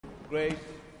Grace,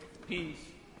 peace,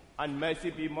 and mercy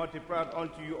be multiplied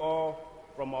unto you all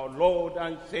from our Lord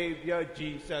and Savior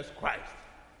Jesus Christ.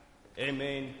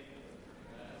 Amen.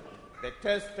 The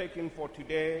text taken for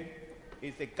today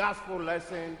is the gospel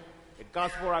lesson, the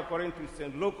gospel according to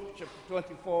St. Luke chapter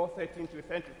 24, 13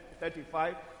 to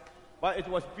 35. But it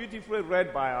was beautifully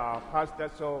read by our pastor,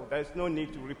 so there's no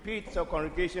need to repeat. So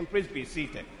congregation, please be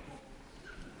seated.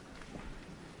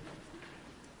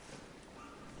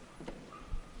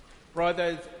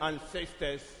 Brothers and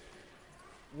sisters,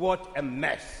 what a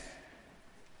mess.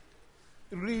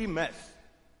 Real mess.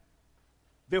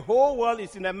 The whole world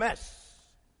is in a mess.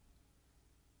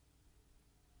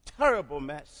 Terrible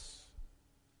mess.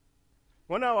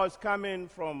 When I was coming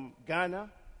from Ghana,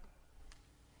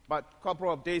 but a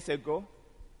couple of days ago,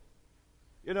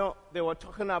 they were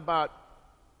talking about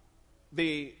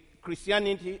the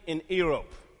Christianity in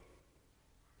Europe.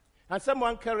 And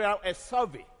someone carried out a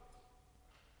survey.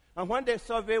 And when the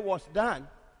survey was done,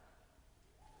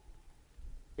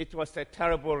 it was a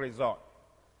terrible result.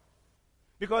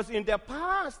 Because in the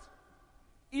past,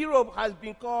 Europe has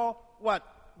been called what?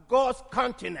 God's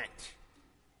continent.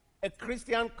 A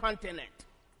Christian continent.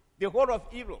 The whole of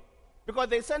Europe. Because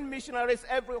they send missionaries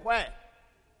everywhere.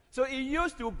 So it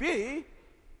used to be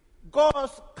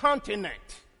God's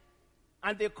continent.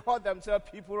 And they called themselves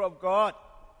people of God.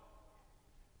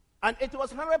 And it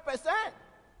was 100%.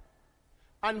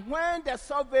 And when the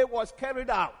survey was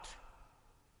carried out,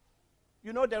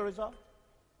 you know the result?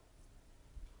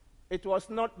 It was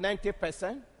not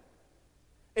 90%.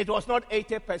 It was not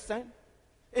 80%.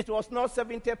 It was not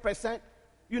 70%.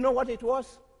 You know what it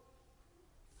was?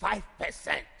 5%.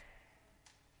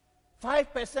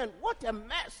 5%. What a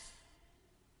mess.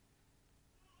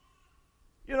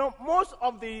 Most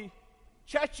of the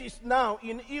churches now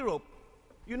in Europe,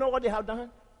 you know what they have done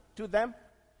to them?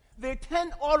 They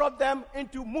turn all of them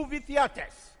into movie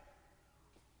theaters.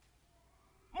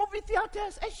 Movie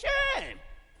theaters, a shame.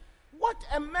 What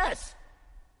a mess.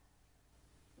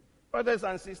 Brothers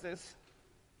and sisters,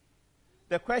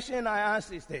 the question I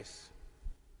ask is this.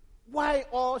 Why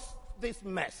all this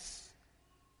mess?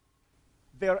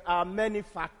 There are many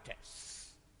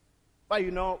factors. But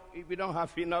if we don't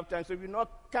have enough time, so we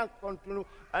can't continue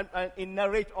and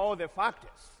narrate all the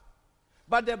factors.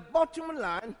 But the bottom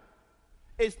line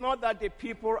is not that the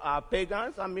people are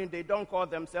pagans. They don't call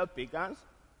themselves pagans.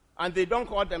 And they don't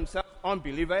call themselves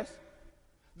unbelievers.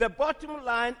 The bottom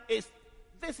line is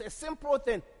this a simple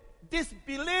thing.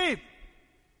 Disbelief.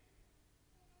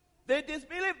 They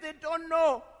disbelieve. They don't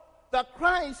know that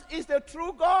Christ is the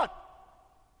true God.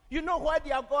 You know what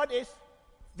their God is?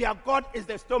 Their God is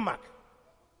the stomach.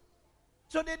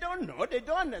 So they don't know. They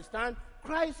don't understand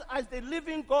Christ as the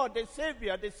living God, the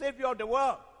Savior of the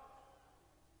world.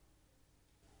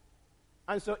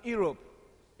 And so Europe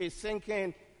is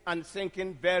sinking and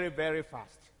sinking very, very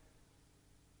fast.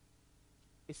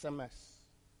 It's a mess.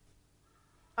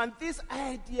 And this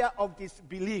idea of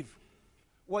disbelief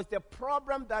was the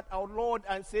problem that our Lord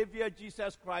and Savior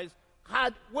Jesus Christ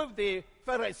had with the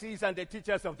Pharisees and the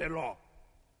teachers of the law.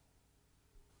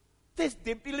 This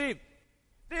disbelief.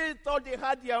 They thought they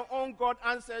had their own God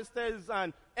ancestors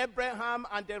and Abraham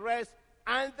and the rest,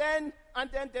 and then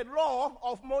the law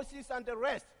of Moses and the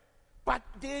rest. But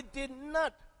they did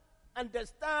not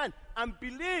understand and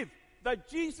believe that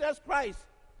Jesus Christ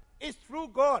is true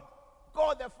God,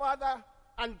 God the Father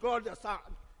and God the Son.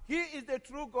 He is the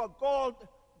true God,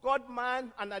 God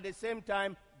man, and at the same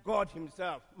time, God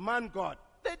himself, man God.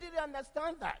 They didn't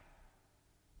understand that.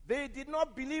 They did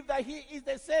not believe that he is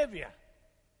the Savior.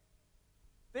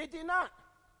 They did not.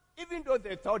 Even though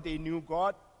they thought they knew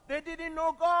God, they didn't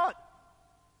know God.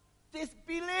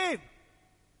 Disbelief,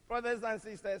 brothers and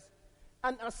sisters.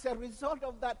 And as a result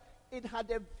of that, it had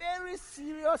a very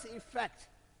serious effect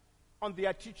on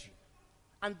their teaching.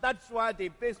 And that's why they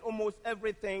base almost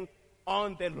everything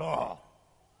on the law.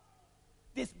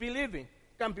 Disbelieving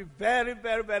can be very,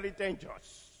 very, very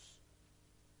dangerous.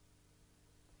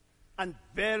 And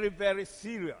very, very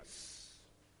serious.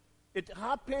 It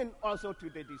happened also to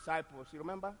the disciples, you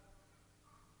remember?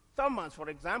 Thomas, for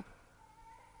example.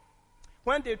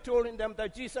 When they told them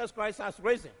that Jesus Christ has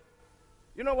risen,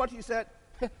 you know what he said?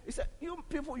 He said, you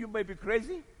people, you may be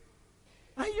crazy.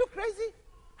 Are you crazy?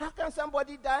 How can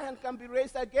somebody die and can be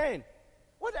raised again?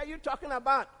 What are you talking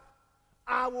about?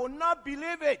 I will not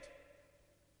believe it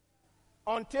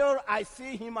until I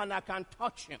see him and I can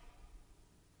touch him.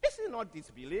 Is it not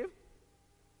disbelief?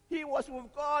 He was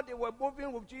with God. They were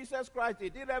moving with Jesus Christ. They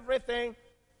did everything.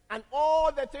 And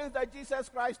all the things that Jesus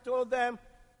Christ told them,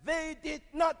 they did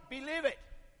not believe it.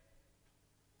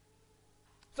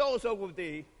 So also with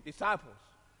the disciples.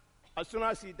 As soon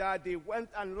as he died, they went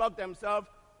and locked themselves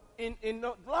in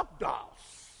locked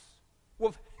doors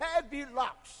with heavy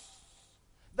locks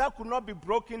that could not be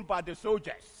broken by the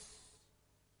soldiers.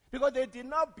 Because they did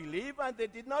not believe and they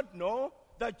did not know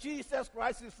that Jesus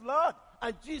Christ is Lord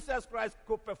and Jesus Christ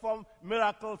could perform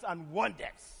miracles and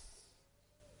wonders.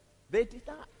 They did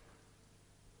that.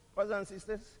 Brothers and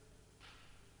sisters,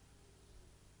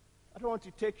 I don't want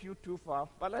to take you too far,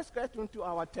 but let's get into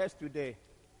our text today.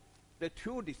 The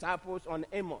two disciples on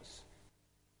Emmaus.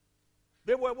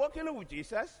 They were walking with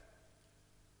Jesus.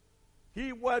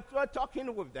 He was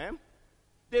talking with them.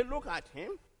 They looked at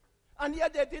him, and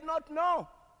yet they did not know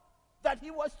that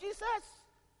he was Jesus.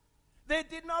 They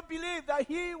did not believe that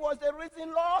he was the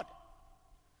risen Lord.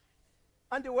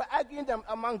 And they were arguing them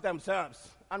among themselves.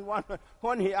 And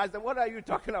when he asked them, "What are you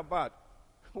talking about?"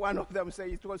 One of them said,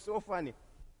 it was so funny.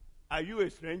 "Are you a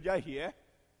stranger here?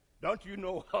 Don't you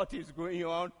know what is going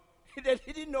on?" They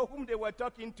didn't know whom they were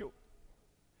talking to.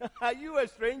 "Are you a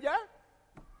stranger?"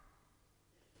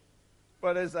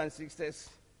 Brothers and sisters,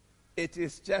 it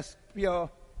is just pure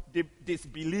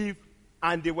disbelief,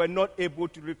 and they were not able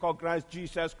to recognize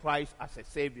Jesus Christ as a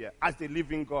Savior, as the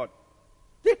living God.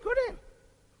 They couldn't.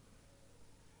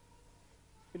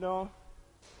 You know,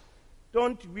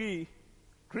 don't we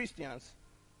Christians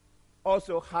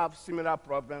also have similar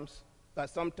problems that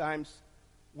sometimes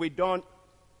we don't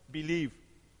believe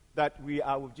that we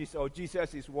are with Jesus or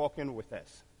Jesus is walking with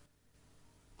us?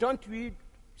 Don't we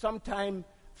sometimes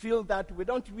feel that way?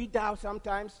 Don't we doubt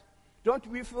sometimes? Don't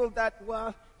we feel that,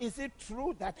 well, is it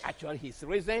true that actually he's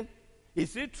risen?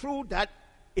 Is it true that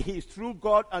he's true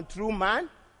God and true man?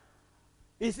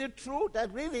 Is it true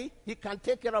that really he can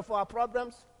take care of our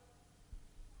problems?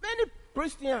 Many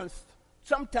Christians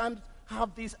sometimes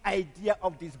have this idea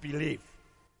of disbelief.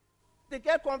 They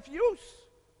get confused.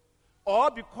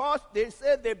 Or because they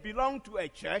say they belong to a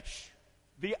church,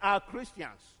 they are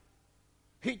Christians.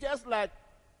 It's just like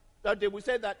that they will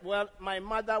say that, well, my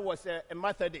mother was a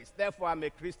Methodist, therefore I'm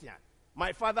a Christian.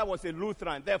 My father was a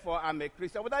Lutheran, therefore I'm a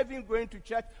Christian. Without even going to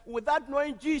church, without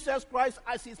knowing Jesus Christ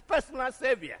as his personal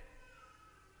Savior.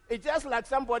 It's just like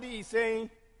somebody is saying,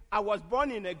 I was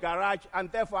born in a garage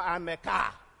and therefore I'm a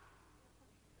car.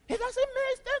 It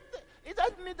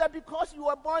doesn't mean that because you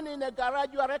were born in a garage,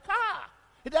 you are a car.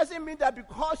 It doesn't mean that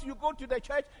because you go to the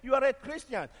church, you are a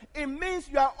Christian. It means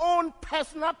your own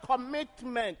personal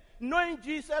commitment, knowing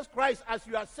Jesus Christ as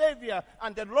your Savior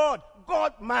and the Lord,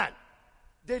 God-man,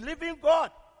 the living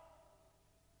God.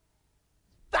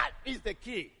 That is the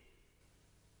key.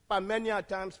 But many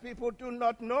times people do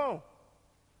not know.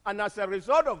 And as a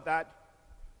result of that,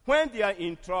 when they are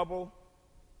in trouble,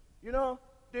 you know,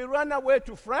 they run away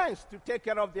to friends to take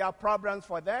care of their problems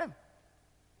for them,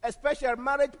 especially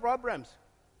marriage problems.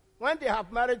 When they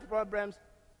have marriage problems,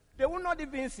 they will not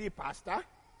even see pastor.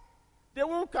 They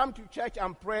won't come to church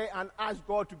and pray and ask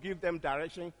God to give them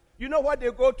direction. You know what they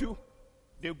go to?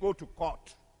 They go to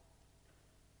court.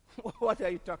 What are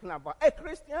you talking about? A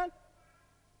Christian?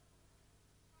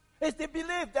 It's the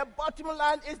belief. The bottom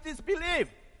line is disbelief.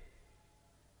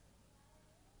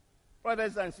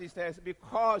 Brothers and sisters,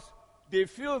 because they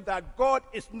feel that God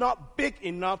is not big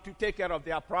enough to take care of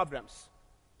their problems.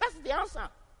 That's the answer.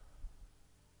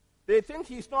 They think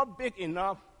he's not big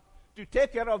enough to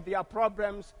take care of their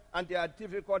problems and their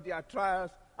difficulties, their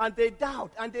trials, and they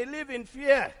doubt and they live in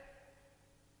fear.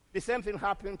 The same thing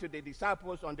happened to the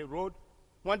disciples on the road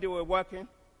when they were walking.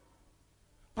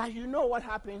 But you know what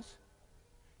happens?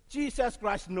 Jesus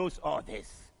Christ knows all this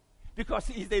because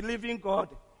he is the living God.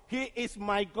 He is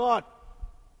my God.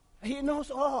 He knows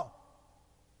all.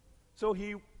 So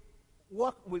he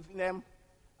walked with them,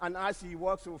 and as he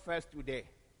walks with us today,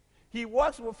 he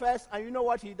walks with us, and you know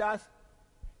what he does?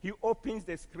 He opens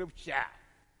the scripture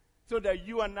so that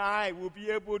you and I will be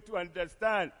able to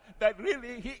understand that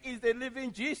really he is the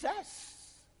living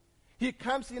Jesus. He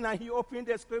comes in and he opens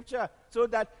the scripture so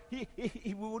that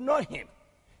he will know him.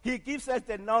 He gives us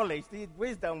the knowledge, the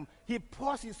wisdom. He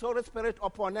pours his Holy Spirit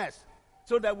upon us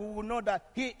so that we will know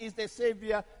that he is the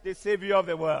Savior of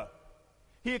the world.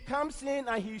 He comes in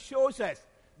and he shows us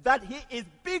that he is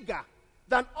bigger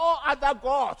than all other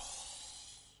gods.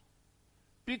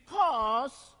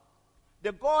 Because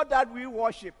the God that we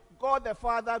worship, God the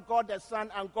Father, God the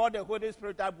Son, and God the Holy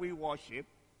Spirit that we worship,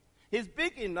 is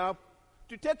big enough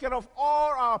to take care of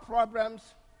all our problems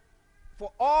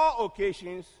for all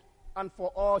occasions and for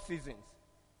all seasons.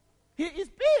 He is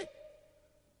big.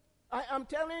 I am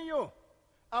telling you,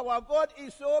 our God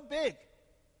is so big.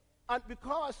 And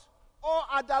because all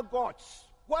other gods,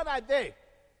 what are they?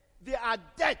 They are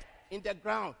dead in the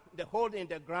ground, the hole in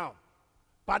the ground.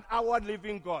 But our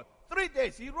living God, 3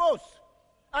 days, he rose.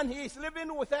 and he is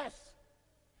living with us.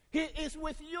 He is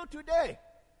with you today.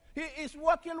 He is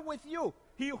working with you.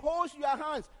 He holds your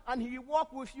hands, and he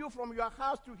walks with you from your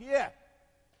house to here.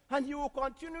 And he will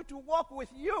continue to walk with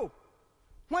you.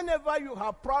 Whenever you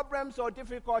have problems or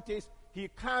difficulties, he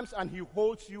comes and he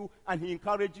holds you, and he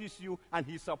encourages you, and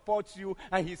he supports you,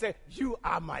 and he says, you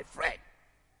are my friend.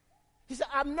 He said,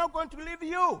 I'm not going to leave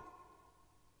you.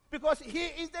 Because he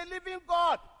is the living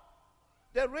God,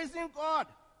 the risen God,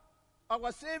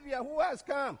 our Savior who has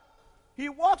come. He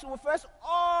walks with us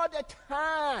all the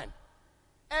time.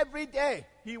 Every day,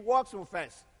 he walks with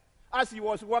us. As he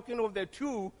was walking with the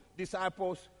two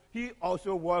disciples, he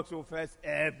also walks with us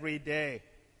every day.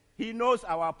 He knows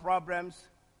our problems.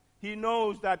 He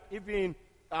knows that even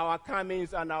our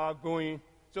comings and our going.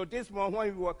 So this morning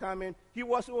when we were coming, he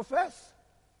was with us.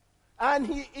 And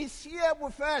he is here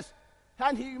with us.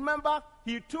 And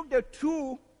he took the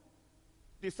two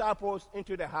disciples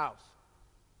into the house.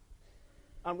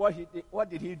 And what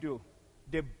did he do?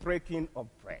 The breaking of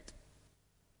bread.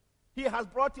 He has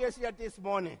brought us here this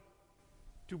morning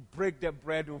to break the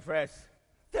bread with us.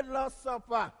 The Lord's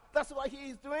Supper. That's what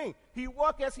he is doing. He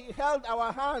walked us, he held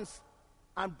our hands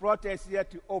and brought us here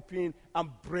to open and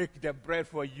break the bread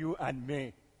for you and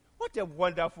me. What a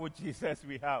wonderful Jesus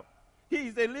we have. He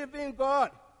is a living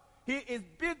God. He is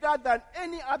bigger than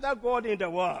any other God in the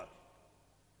world.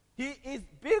 He is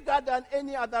bigger than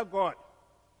any other God.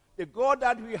 The God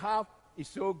that we have is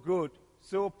so good,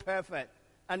 so perfect.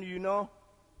 And you know,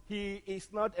 he is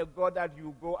not a God that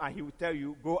you go and he will tell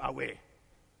you, go away.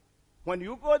 When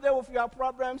you go there with your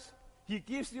problems, he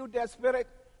gives you the spirit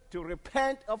to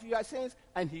repent of your sins,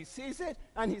 and he sees it,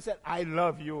 and he said, I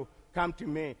love you. Come to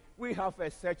me. We have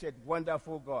such a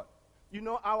wonderful God. You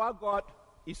know, our God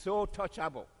is so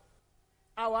touchable.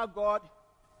 Our God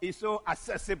is so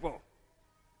accessible.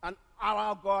 And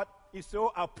our God is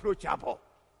so approachable.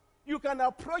 You can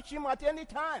approach him at any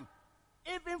time,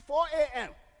 even 4 a.m.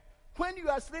 When you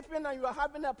are sleeping and you are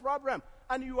having a problem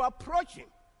and you approach him,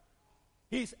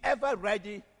 he's ever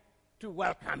ready to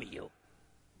welcome you.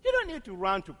 You don't need to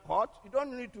run to court. You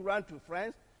don't need to run to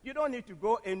friends. You don't need to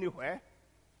go anywhere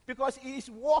because he is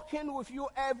walking with you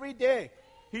every day.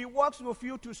 He walks with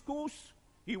you to schools.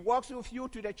 He walks with you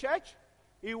to the church.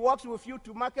 He walks with you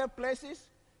to marketplaces.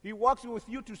 He walks with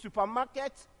you to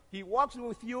supermarkets. He walks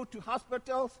with you to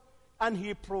hospitals. And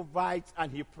he provides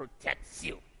and he protects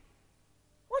you.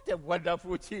 What a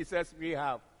wonderful Jesus we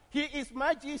have. He is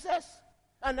my Jesus.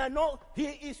 And I know he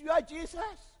is your Jesus.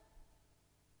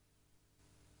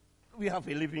 We have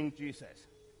a living Jesus.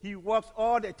 He walks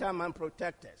all the time and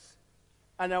protects us.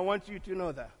 And I want you to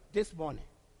know that this morning,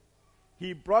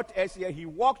 he brought us here. He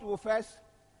walked with us.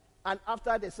 And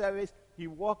after the service, he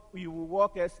will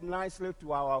walk us nicely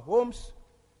to our homes.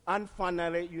 And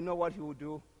finally, you know what he will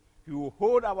do? He will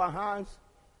hold our hands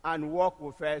and walk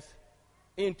with us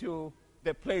into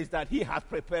the place that he has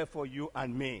prepared for you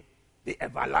and me, the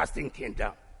everlasting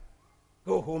kingdom.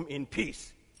 Go home in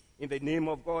peace. In the name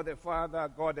of God the Father,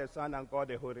 God the Son, and God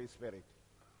the Holy Spirit.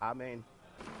 Amen.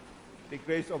 The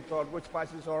grace of God, which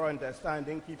passes all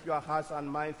understanding, keep your hearts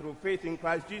and minds through faith in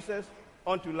Christ Jesus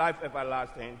unto life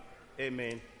everlasting.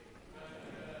 Amen.